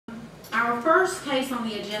Our first case on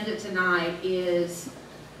the agenda tonight is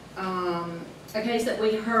a case that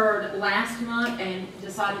we heard last month and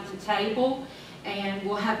decided to table, and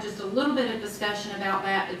we'll have just a little bit of discussion about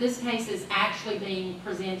that. But this case is actually being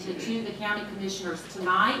presented to the county commissioners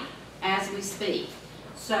tonight as we speak.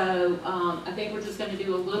 So I think we're just going to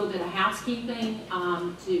do a little bit of housekeeping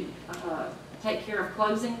to take care of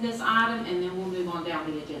closing this item, and then we'll move on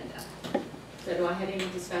down the agenda. So do I have any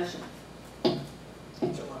discussion?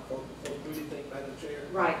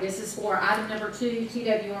 Right, this is for item number 2,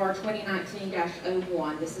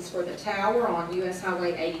 TWR-2019-01. This is for the tower on US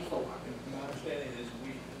Highway 84. My understanding is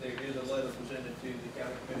there is a letter presented to the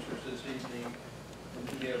county commissioners this evening from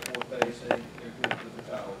GLPC saying they're good with the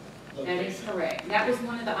tower. That is correct. That was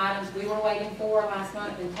one of the items we were waiting for last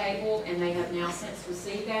month and tabled, and they have now since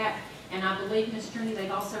received that. And I believe, Ms. Trini,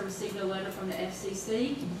 they've also received a letter from the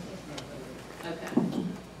FCC. Okay.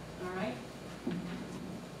 All right.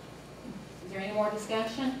 Is there any more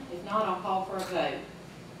discussion? If not, I'll call for a vote.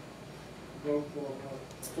 Vote for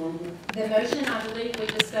approval. The motion, I believe we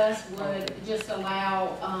discussed, would just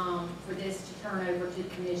allow for this to turn over to the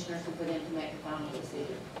commissioners and for them to make the final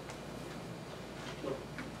decision.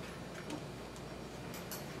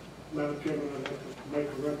 Madam Chairman, I'd like to make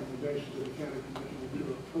a recommendation to the county commission to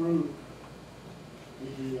approve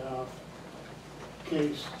the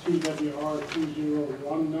case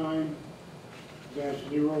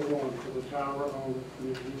TWR-2019-01 for the tower on the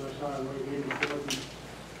US Highway 84.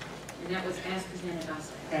 And that was as presented by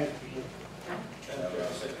staff. As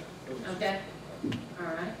presented. Okay.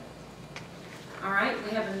 All right. All right. We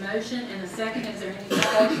have a motion and a second. Is there any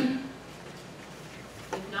discussion?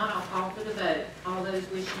 If not, I'll call for the vote. All those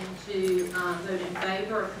wishing to vote in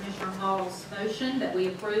favor of Commissioner Hall's motion that we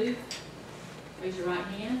approve, raise your right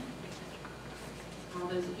hand. All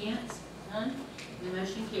those against? None. The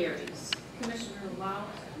motion carries. Commissioner Wild,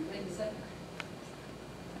 wait a second.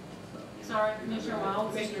 Sorry, Commissioner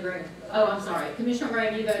Wild? Commissioner Gray. Oh, I'm sorry. Commissioner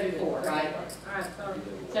Gray, you voted for, right? All right, sorry.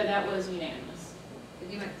 So that was unanimous.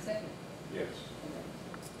 Did you make the second? Yes.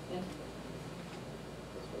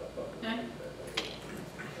 Okay.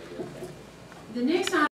 The next item